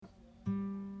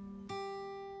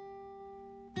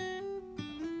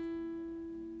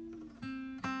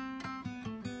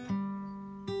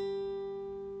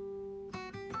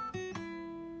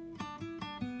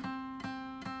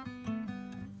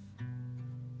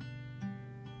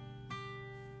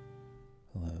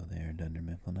Dunder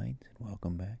Mifflin Nights, and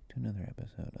welcome back to another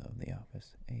episode of The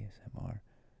Office ASMR,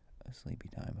 a sleepy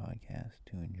time podcast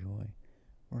to enjoy,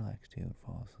 relax to, and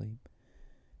fall asleep.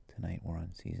 Tonight we're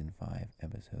on Season 5,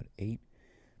 Episode 8.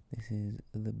 This is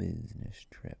The Business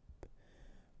Trip.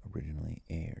 Originally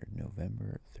aired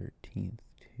November 13th,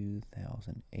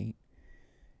 2008.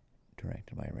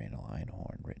 Directed by Randall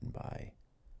Einhorn, written by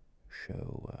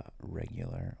show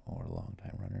regular or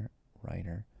longtime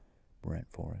writer Brent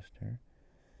Forrester.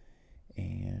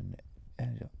 And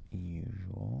as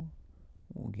usual,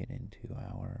 we'll get into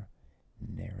our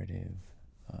narrative,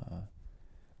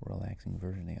 relaxing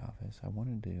version of The Office. I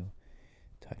wanted to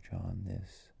touch on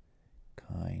this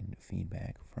kind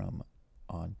feedback from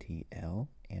Auntie L.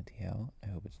 I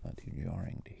hope it's not too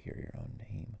jarring to hear your own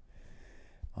name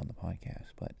on the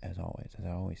podcast. But as I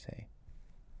always say,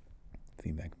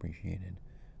 feedback appreciated.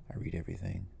 I read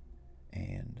everything,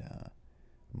 and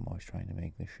I'm always trying to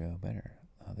make the show better.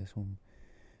 This one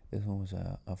was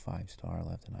a 5-star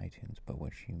left in iTunes, but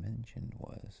what she mentioned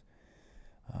was,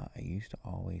 I used to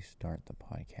always start the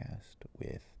podcast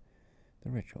with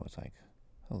the ritual. It's like,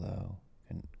 hello,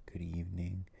 and good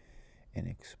evening, and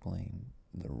explain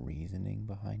the reasoning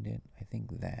behind it. I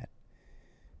think that,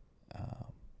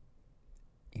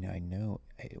 I know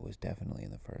it was definitely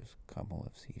in the first couple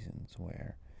of seasons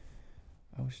where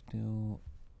I was still,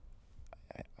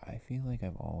 I feel like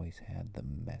I've always had the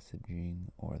messaging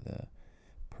or the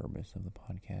purpose of the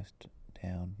podcast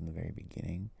down from the very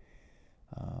beginning,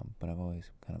 but I've always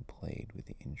kind of played with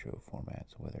the intro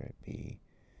formats, whether it be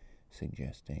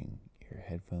suggesting your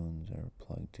headphones are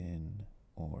plugged in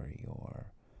or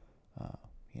your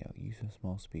use a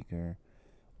small speaker,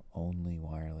 only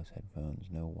wireless headphones,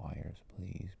 no wires,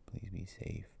 please be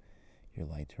safe, your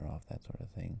lights are off, that sort of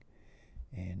thing.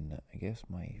 And I guess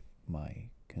my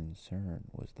concern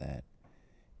was that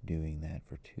doing that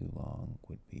for too long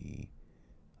would be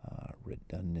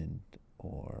redundant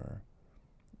or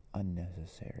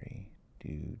unnecessary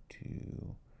due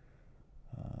to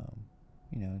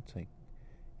it's like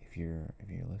if you're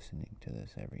listening to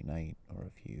this every night, or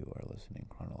if you are listening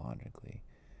chronologically,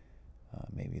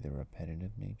 maybe the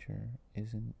repetitive nature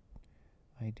isn't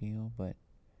ideal, but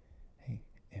hey,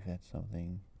 if that's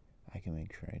something, I can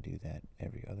make sure I do that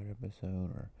every other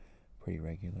episode or pretty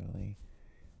regularly.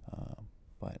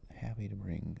 But happy to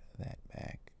bring that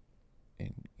back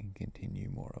and continue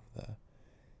more of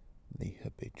the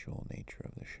habitual nature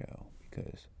of the show,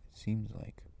 because it seems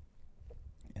like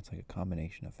it's like a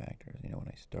combination of factors. When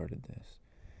I started this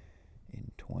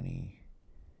in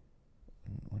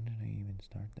when did I even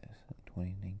start this? In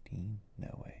 2019?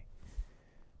 No way.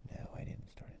 No, I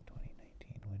didn't start in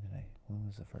 2019. When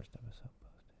was the first episode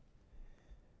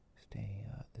posted?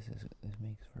 This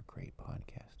makes for great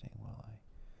podcasting while I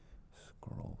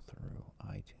scroll through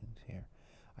iTunes here.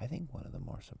 I think one of the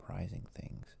more surprising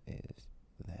things is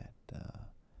that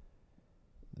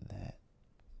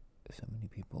so many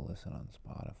people listen on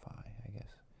Spotify. I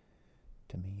guess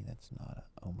to me that's not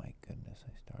oh my goodness,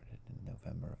 I started in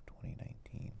November of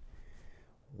 2019.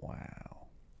 Wow.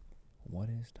 What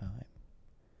is time?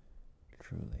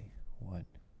 Truly, what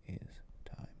is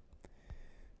time?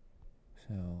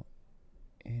 So,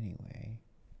 anyway,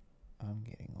 I'm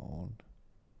getting old.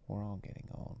 We're all getting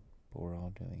old, but we're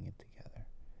all doing it together.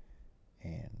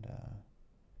 And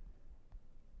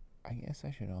I guess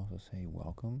I should also say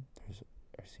welcome.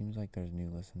 It seems like there's new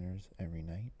listeners every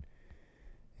night.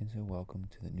 And so welcome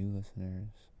to the new listeners.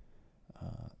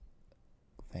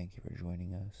 Thank you for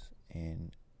joining us.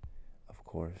 And of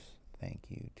course, thank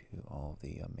you to all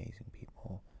the amazing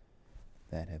people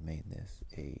that have made this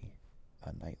a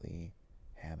nightly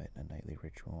habit, a nightly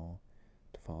ritual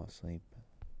to fall asleep.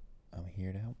 I'm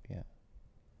here to help you.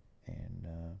 And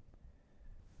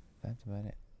that's about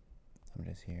it. I'm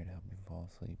just here to help you fall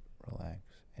asleep, relax,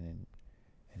 and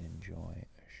enjoy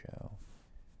a show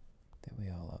that we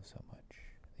all love so much,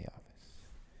 The Office.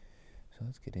 So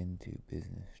let's get into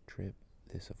Business Trip.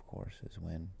 This, of course, is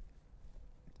when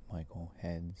Michael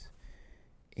heads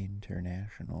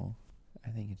international. I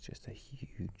think it's just a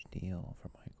huge deal for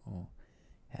Michael,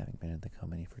 having been at the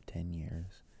company for 10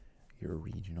 years. You're a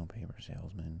regional paper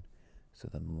salesman, so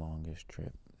the longest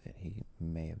trip that he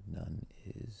may have done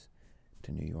is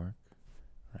to New York,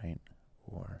 right?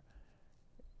 Or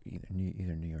either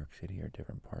New York City or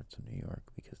different parts of New York,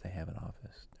 because they have an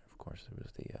office. Of course, there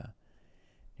was the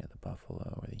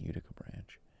Buffalo or the Utica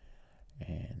branch,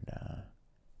 and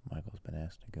Michael's been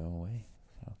asked to go away.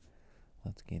 So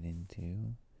let's get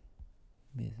into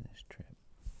Business Trip.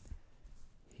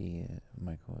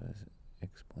 Michael is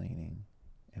explaining,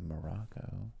 in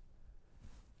Morocco,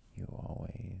 you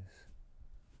always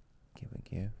give a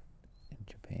gift. In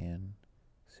Japan,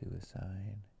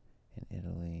 suicide. In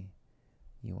Italy,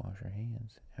 you wash your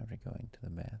hands after going to the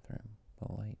bathroom.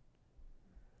 Polite.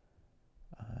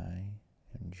 I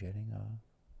am jetting off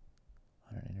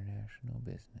on an international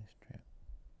business trip.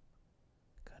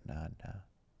 Canada.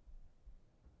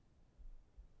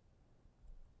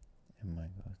 And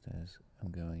Michael says,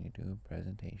 I'm going to do a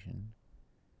presentation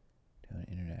to an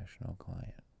international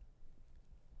client.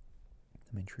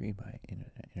 I'm intrigued by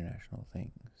international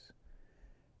things.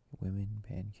 Women,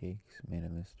 pancakes, made a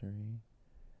mystery.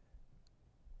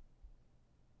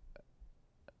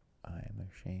 I am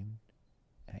ashamed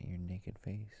at your naked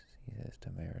face, he says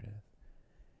to Meredith,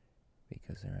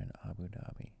 because they're in Abu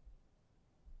Dhabi.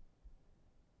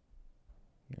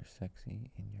 You're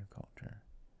sexy in your culture,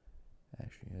 as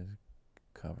she is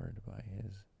covered by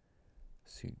his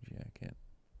suit jacket.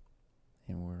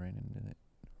 And we're right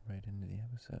into the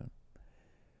episode.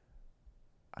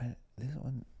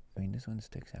 This one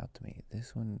sticks out to me.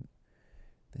 This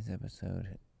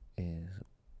episode is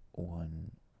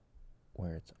one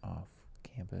where it's off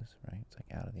campus, right? It's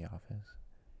like out of the office.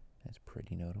 It's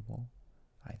pretty notable,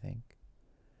 I think.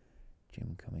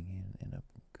 Jim coming in a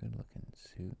good-looking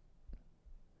suit.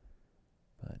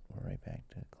 But we're right back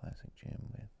to classic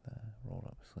Jim with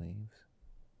rolled-up sleeves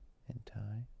and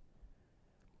tie.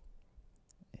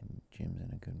 And Jim's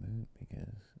in a good mood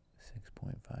because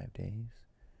 6.5 days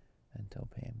until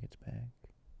Pam gets back.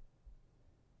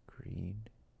 Creed,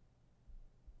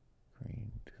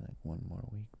 like one more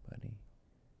week, buddy.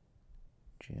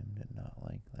 Jim did not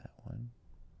like that one.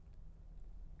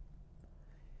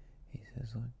 He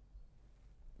says, look,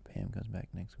 Pam comes back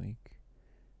next week.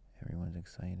 Everyone's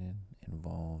excited,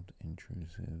 involved,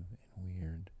 intrusive, and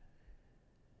weird.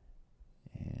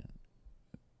 And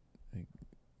like,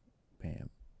 Pam's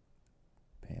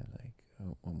like,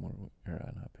 oh, one more,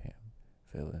 or not Pam,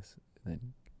 Phyllis. And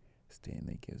then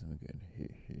Stanley gives him a good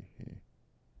he.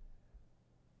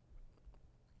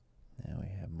 Now we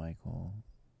have Michael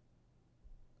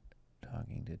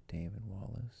talking to David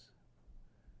Wallace.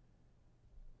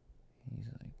 He's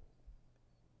like,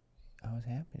 I was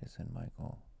happy to send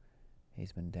Michael.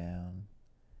 He's been down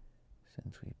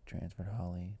since we transferred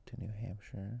Holly to New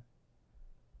Hampshire.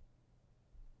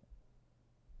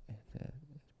 It's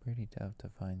pretty tough to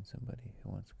find somebody who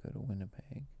wants to go to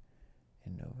Winnipeg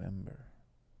in November.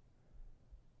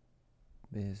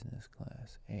 Business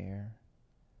class air,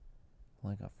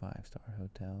 like a 5-star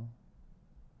hotel.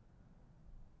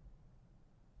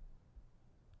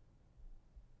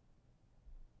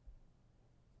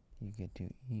 You get to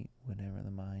eat whatever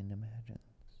the mind imagines.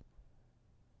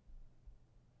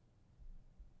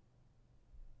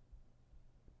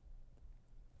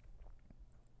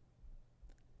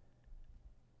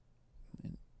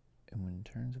 And when in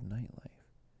terms of nightlife,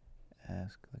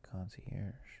 ask the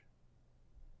concierge.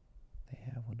 They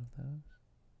have one of those.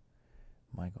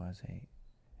 Michael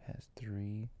has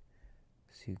 3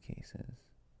 suitcases.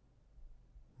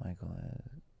 Michael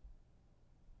has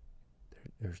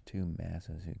there's 2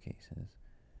 massive suitcases,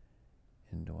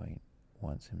 and Dwight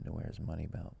wants him to wear his money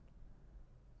belt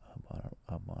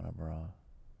up on a bra.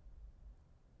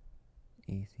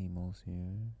 Ici,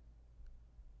 monsieur.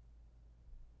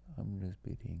 I'm just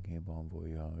bidding a bon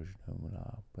voyage to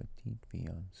ma petite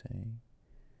fiancée.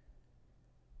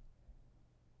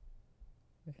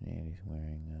 And Andy's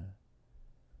wearing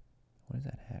what is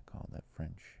that hat called? That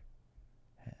French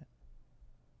hat.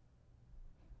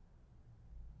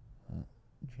 Well,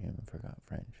 Jim forgot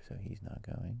French, so he's not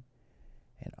going.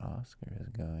 And Oscar is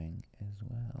going as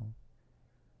well.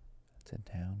 It's a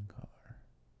town car.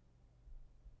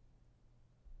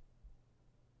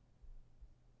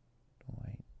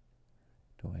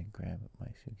 Dwight grab my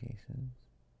suitcases.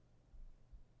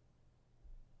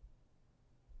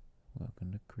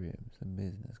 Welcome to Cribs, the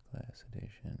business class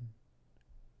edition.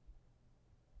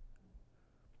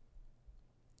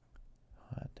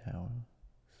 Hot towel,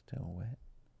 still wet.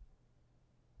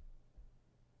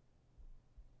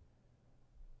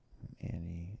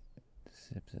 Andy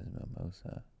sips his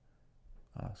mimosa.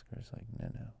 Oscar's like,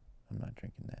 no, I'm not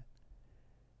drinking that.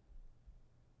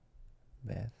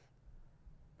 Beth,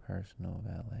 personal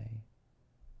valet.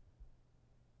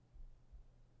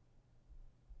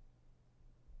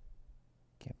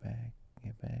 Get back.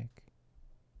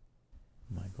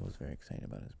 Michael's very excited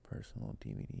about his personal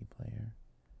DVD player.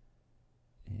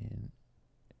 And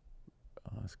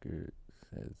Oscar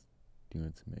says, do you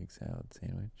want some egg salad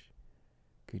sandwich?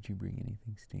 Could you bring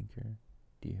anything stinker?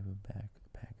 Do you have a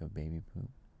pack of baby poop?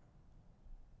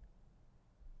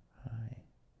 Hi,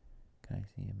 can I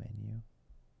see a menu?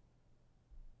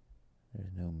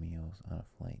 There's no meals on a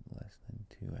flight less than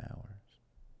 2 hours.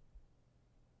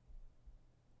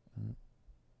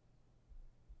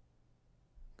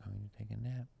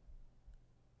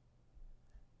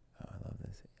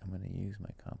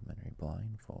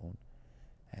 blindfold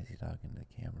as he's talking to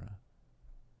the camera.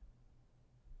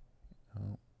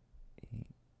 Oh,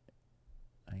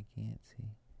 I can't see.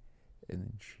 And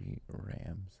then she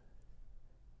rams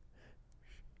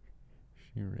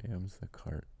the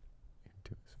cart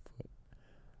into his foot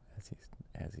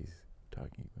as he's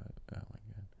talking about it. Oh my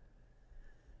god.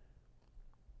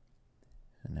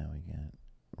 So now we got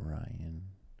Ryan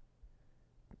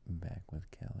back with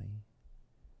Kelly.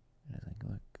 And it's like,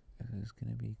 look, this is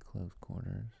gonna be close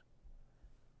quarters.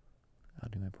 I'll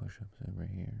do my push-ups over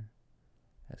here.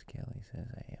 As Kelly says,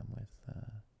 hey, I'm with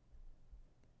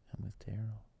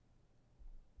Daryl.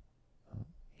 Oh,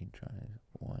 he tries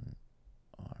one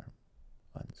arm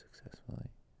unsuccessfully.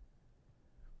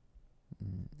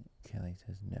 Kelly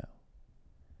says, no.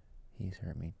 He's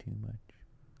hurt me too much.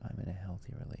 I'm in a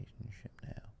healthy relationship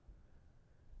now.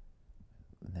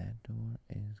 That door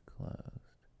is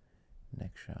closed.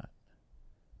 Next shot.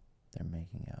 They're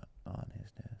making out on his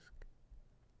desk.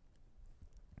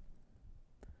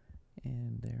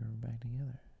 And they're back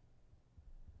together.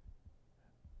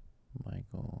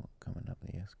 Michael coming up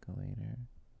the escalator.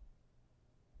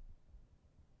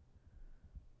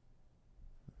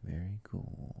 Very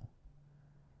cool.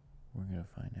 We're going to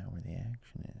find out where the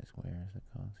action is. Where is the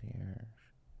concierge?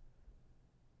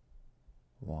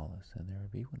 Wallace said there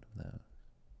would be one of those.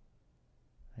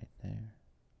 Right there.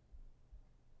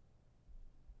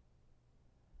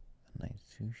 A nice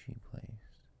sushi place.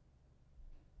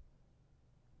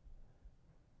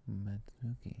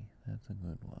 Matsuki, that's a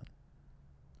good one.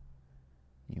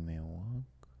 You may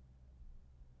walk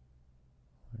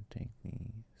or take the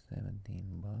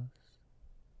 17 bus.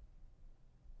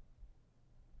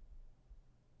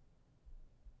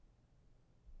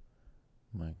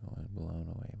 Michael is blown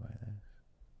away by this.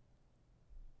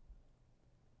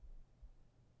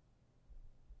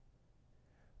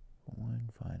 One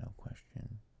final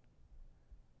question.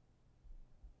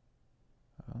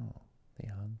 Oh, the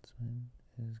Huntsman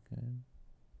is good.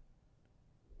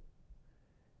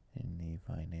 In the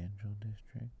financial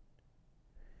district,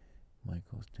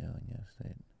 Michael's telling us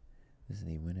that this is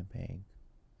the Winnipeg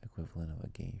equivalent of a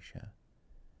geisha.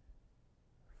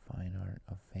 Fine art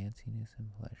of fanciness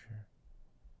and pleasure.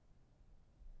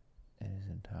 It is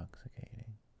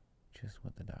intoxicating, just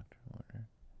what the doctor ordered.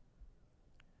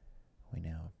 We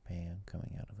now have Pam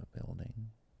coming out of a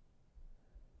building.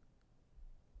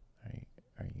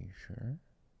 Are you sure?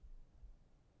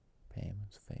 Pam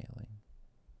is failing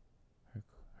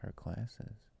her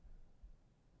classes.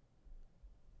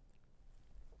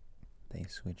 They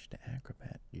switched to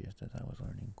acrobat just as I was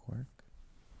learning quirk.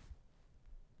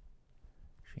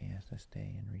 She has to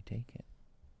stay and retake it.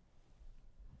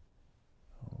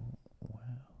 Oh,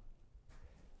 wow.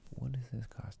 What is this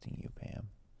costing you, Pam?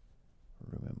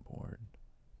 Room and board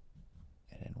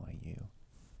at NYU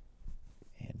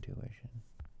and tuition.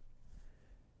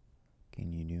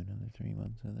 Can you do another 3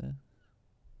 months of this?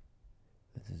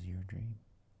 This is your dream.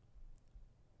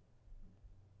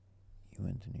 You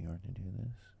went to New York to do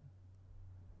this.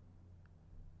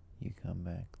 You come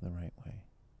back the right way.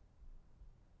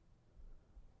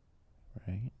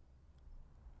 Right?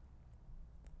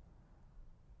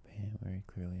 Pam very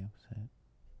clearly upset.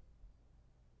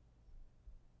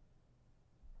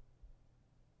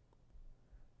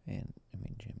 And,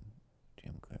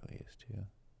 Jim clearly is too.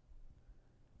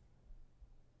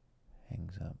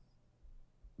 Hangs up.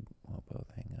 Well, both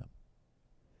hang up.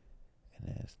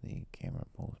 And as the camera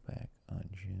pulls back on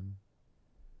Jim.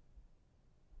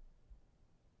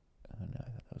 Oh no, I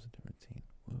thought that was a different scene.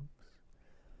 Whoops.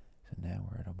 So now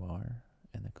we're at a bar,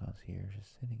 and the concierge is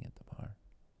sitting at the bar.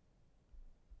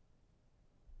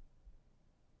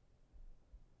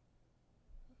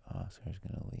 Oscar's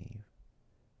gonna leave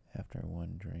after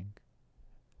one drink.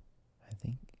 I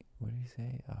think, what did he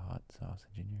say? A hot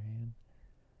sausage in your hand?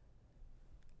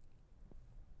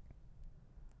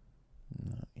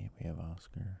 No, yeah, we have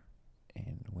Oscar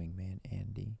and wingman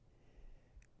Andy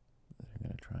that are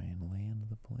gonna try and land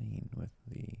the plane with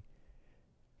the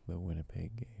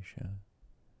Winnipeg geisha.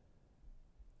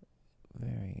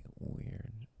 Very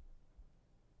weird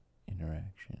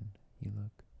interaction. You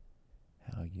look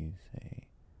how you say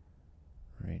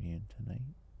radiant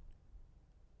tonight.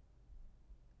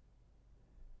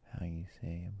 How you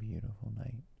say a beautiful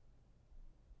night.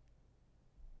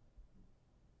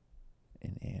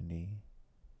 And Andy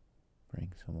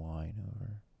brings some wine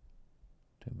over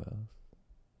to both.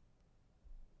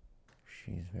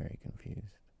 She's very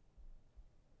confused.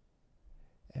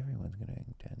 Everyone's going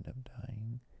to end up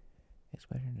dying. It's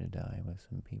better to die with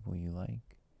some people you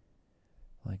like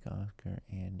Oscar,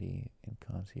 Andy, and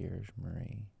concierge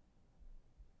Marie,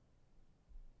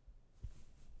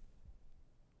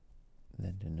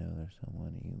 to know there's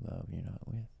someone you love you're not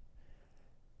with.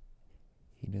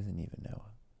 He doesn't even know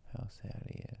how sad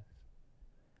he is.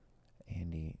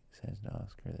 Andy says to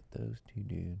Oscar that those two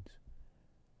dudes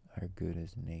are good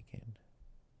as naked.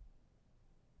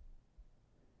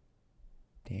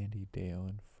 Dandy Dale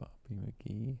and Foppy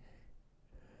McGee.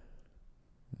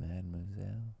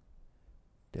 Mademoiselle.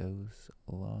 Dos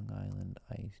Long Island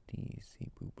iced tea,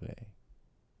 s'il vous plaît.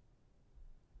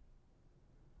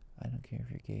 I don't care if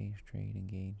you're gay, straight,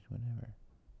 engaged, whatever.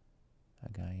 A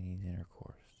guy needs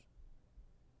intercourse.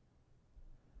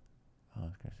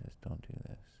 Oscar says, don't do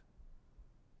this.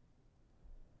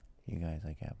 You guys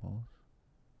like apples?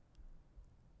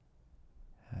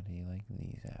 How do you like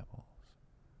these apples?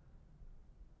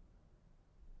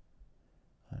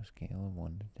 On a scale of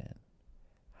 1 to 10,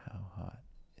 how hot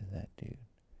is that dude?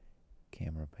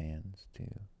 Camera pans to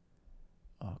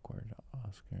awkward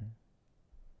Oscar.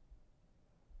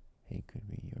 He could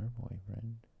be your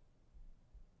boyfriend.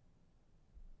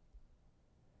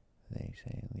 They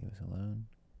say, leave us alone.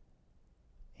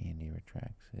 Andy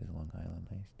retracts his Long Island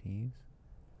iced teas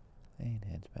and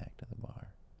heads back to the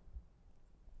bar.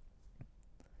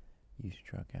 You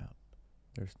struck out.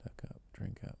 They're stuck up.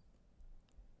 Drink up.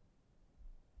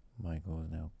 Michael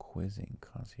is now quizzing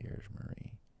Concierge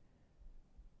Marie.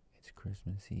 It's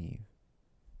Christmas Eve.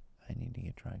 I need to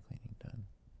get dry cleaning done.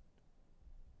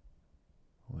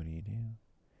 What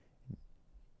do?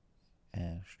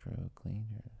 Astro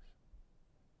Cleaners.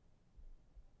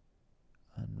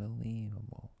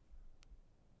 Unbelievable.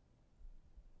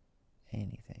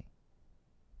 Anything.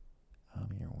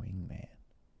 I'm your wingman.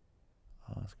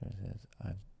 Oscar says,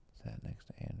 I've sat next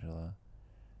to Angela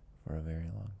for a very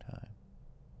long time.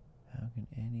 How can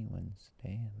anyone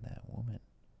stand that woman?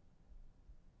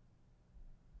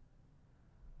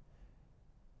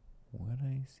 What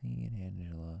I see in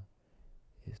Angela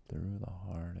is through the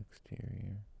hard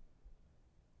exterior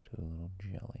to a little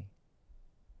jelly.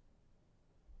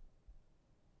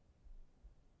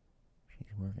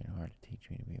 She's working hard to teach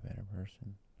me to be a better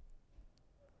person.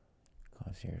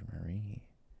 Concierge Marie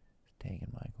is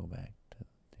taking Michael back to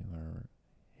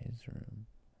his room.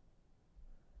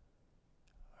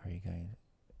 Are you guys,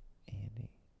 Andy,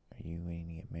 are you waiting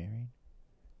to get married?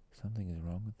 Something is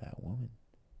wrong with that woman.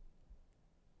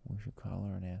 We should call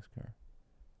her and ask her.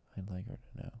 I'd like her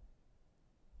to know.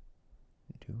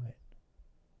 Do it.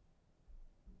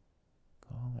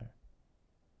 Call her.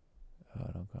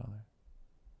 Oh, don't call her.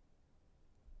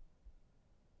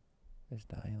 It's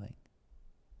dialing.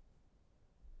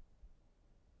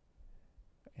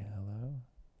 Hello?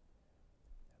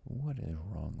 What is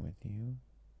wrong with you?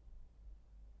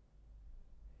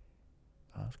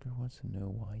 Oscar wants to know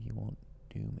why you won't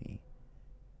do me.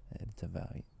 It's a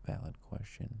valid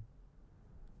question.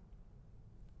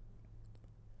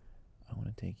 I want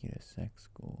to take you to sex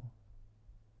school.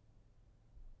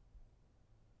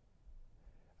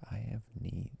 I have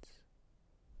needs.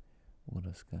 We'll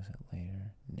discuss it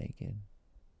later. Naked.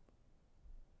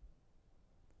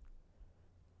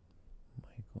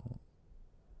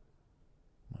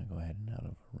 Michael heading out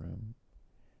of a room.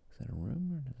 Is it a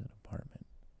room or is it an apartment?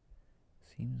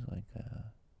 Seems like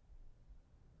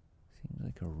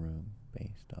a room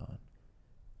based on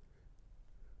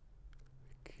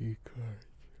key card.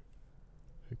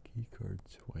 A key card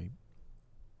swipe.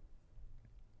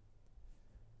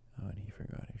 Oh, and he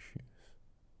forgot his shoes.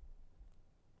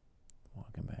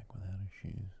 Walking back without his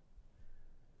shoes.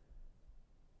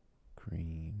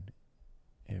 Green.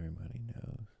 Everybody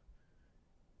knows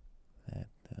that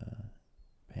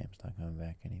Pam's not coming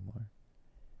back anymore.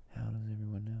 How does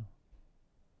everyone know?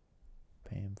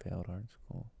 Pam failed art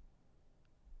school.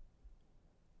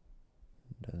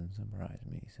 Doesn't surprise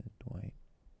me, says Dwight.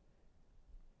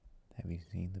 Have you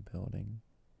seen the building?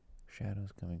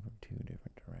 Shadows coming from 2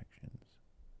 different directions.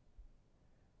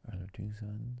 Are there 2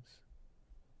 suns?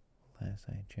 Last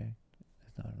I checked,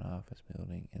 it's not an office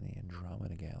building in the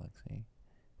Andromeda Galaxy.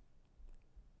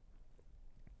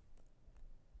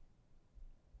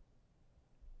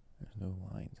 There's no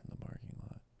lines in the parking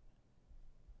lot.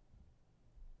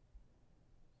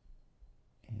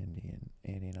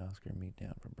 Andy and Oscar meet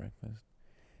down for breakfast.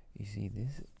 You see,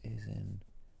 this is an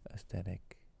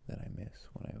aesthetic that I miss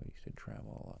when I used to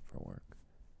travel a lot for work.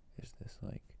 Is this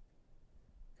like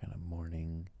kind of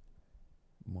morning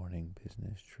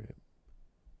business trip,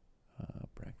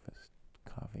 breakfast,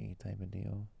 coffee type of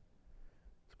deal?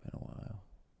 It's been a while.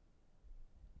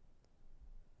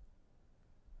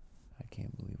 I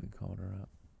can't believe we called her up.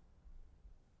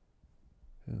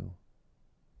 Who?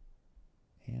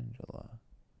 Angela.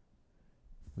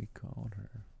 We called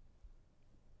her.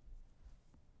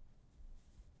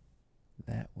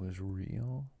 That was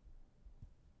real?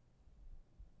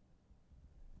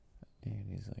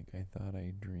 he's like, I thought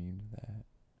I dreamed that.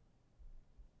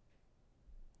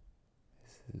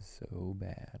 This is so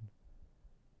bad.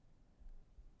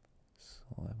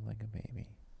 Slept like a baby.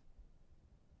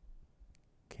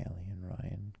 Kelly and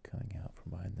Ryan coming out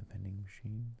from behind the vending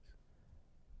machines.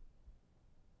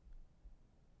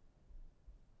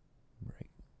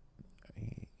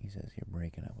 He says, you're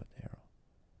breaking up with Daryl.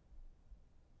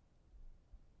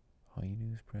 All you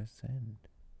do is press send.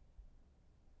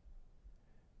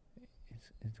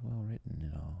 It's well written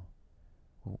and all.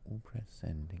 We'll press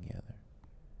send together.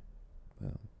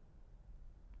 Boom.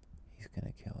 He's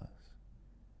gonna kill us.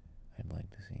 I'd like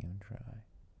to see him try.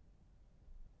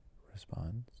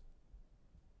 Response?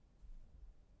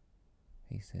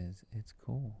 He says, it's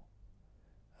cool.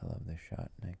 I love the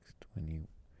shot next when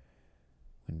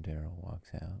Daryl walks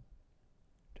out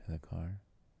to the car.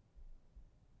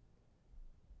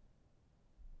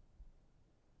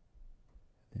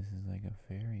 This is like a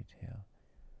fairy tale.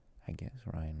 I guess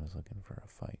Ryan was looking for a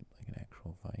fight, like an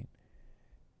actual fight.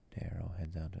 Daryl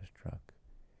heads out to his truck,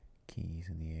 keys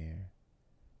in the air,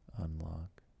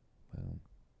 unlock, boom.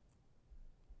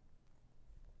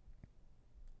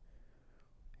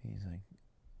 He's like,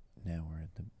 now we're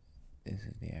at this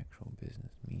is the actual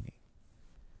business meeting.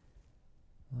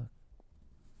 Look,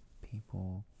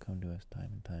 people come to us time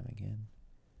and time again.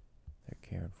 They're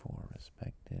cared for,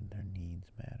 respected, their needs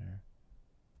matter.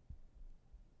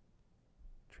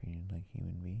 Treated like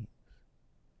human beings.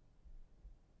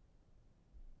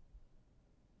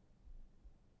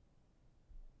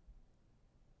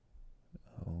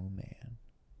 Oh man.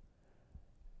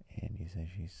 Andy says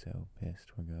she's so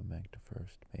pissed we're going back to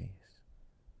first base.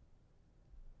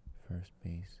 First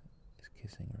base is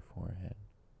kissing her forehead.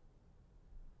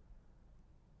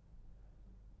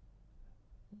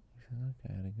 He says, look,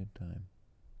 I had a good time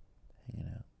hanging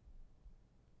out.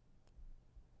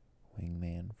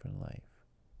 Wingman for life.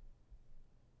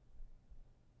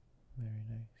 Very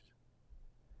nice.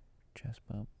 Chest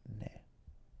bump? Nah.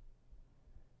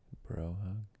 Bro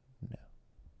hug? No.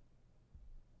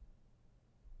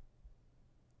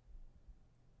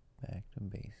 Back to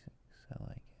basics. I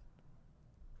like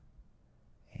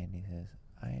it. Andy says,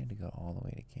 I had to go all the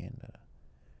way to Canada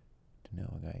to know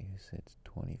a guy who sits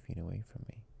 20 feet away from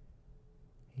me.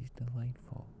 He's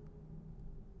delightful.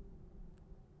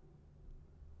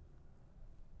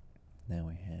 Now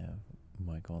we have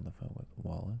Michael on the phone with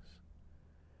Wallace.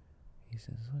 He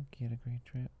says, look, you had a great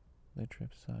trip. The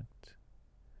trip sucked.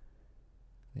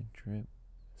 The trip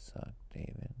sucked,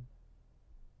 David.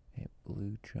 It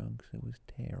blew chunks. It was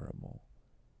terrible.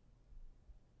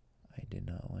 I did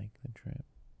not like the trip.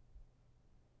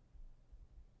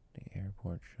 The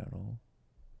airport shuttle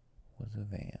was a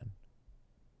van.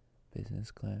 Business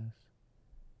class,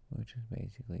 which is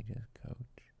basically just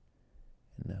coach.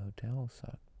 And the hotel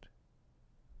sucked.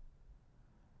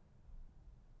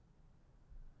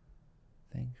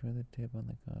 Thanks for the tip on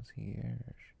the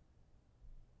concierge.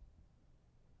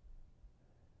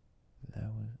 That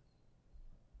was...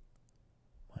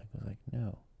 Michael's like,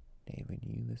 no, David,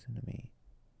 you listen to me.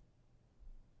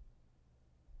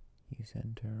 You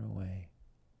sent her away.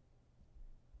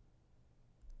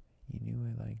 You knew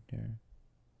I liked her,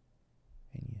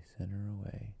 and you sent her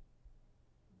away.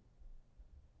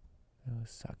 That was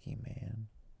sucky, man.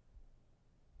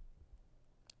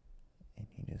 And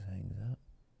he just hangs up.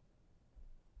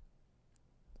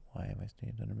 Why have I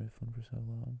stayed under Mifflin for so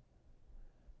long?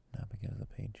 Not because of the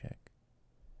paycheck.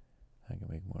 I can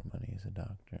make more money as a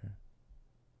doctor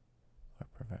or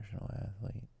a professional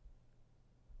athlete.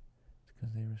 It's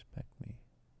because they respect me.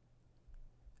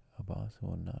 A boss who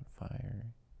will not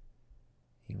fire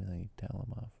even though you tell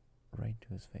him off right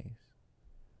to his face.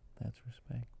 That's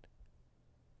respect.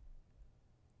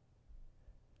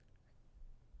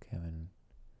 Kevin,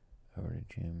 over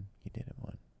to Jim. You did it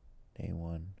one. Day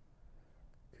one.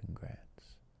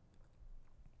 Congrats.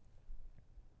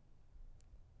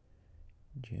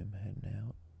 Jim heading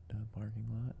out to the parking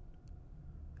lot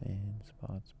and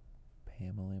spots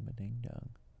Pamela Ding Dong.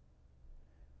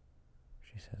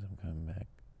 She says, I'm coming back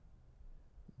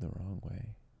the wrong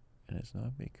way, and it's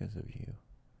not because of you.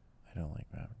 I don't like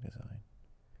graphic design.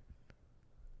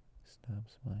 Stop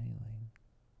smiling.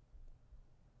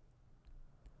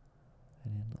 I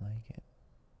didn't like it.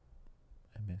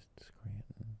 I missed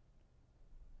Scranton.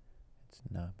 It's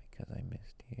not because I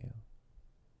missed you.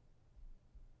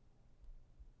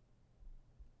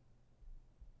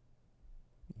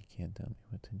 You can't tell me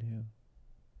what to do.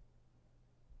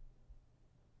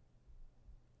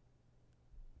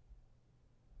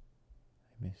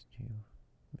 I missed you.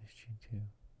 Missed you too.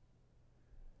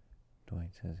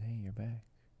 Dwight says, hey, you're back.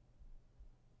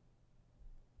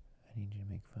 I need you to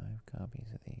make 5 copies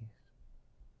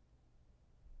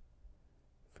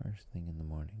first thing in the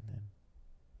morning then.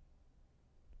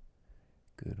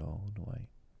 Good old Dwight.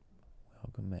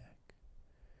 Welcome back,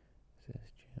 says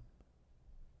Jim.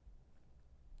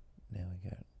 Now we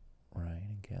got Ryan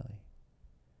and Kelly.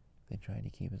 They tried to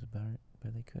keep us apart,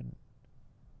 but they couldn't.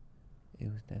 It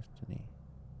was destiny.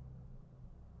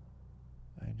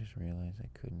 I just realized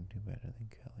I couldn't do better than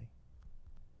Kelly.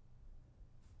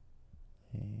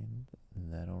 And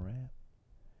that'll wrap.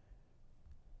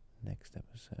 Next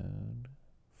episode,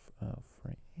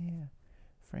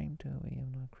 Frame Toby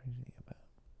I'm not crazy about.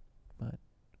 But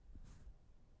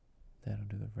that'll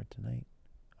do it for tonight.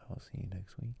 I will see you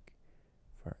next week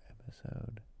for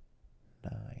episode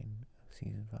 9 of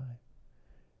season 5.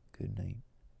 Good night.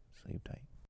 Sleep tight.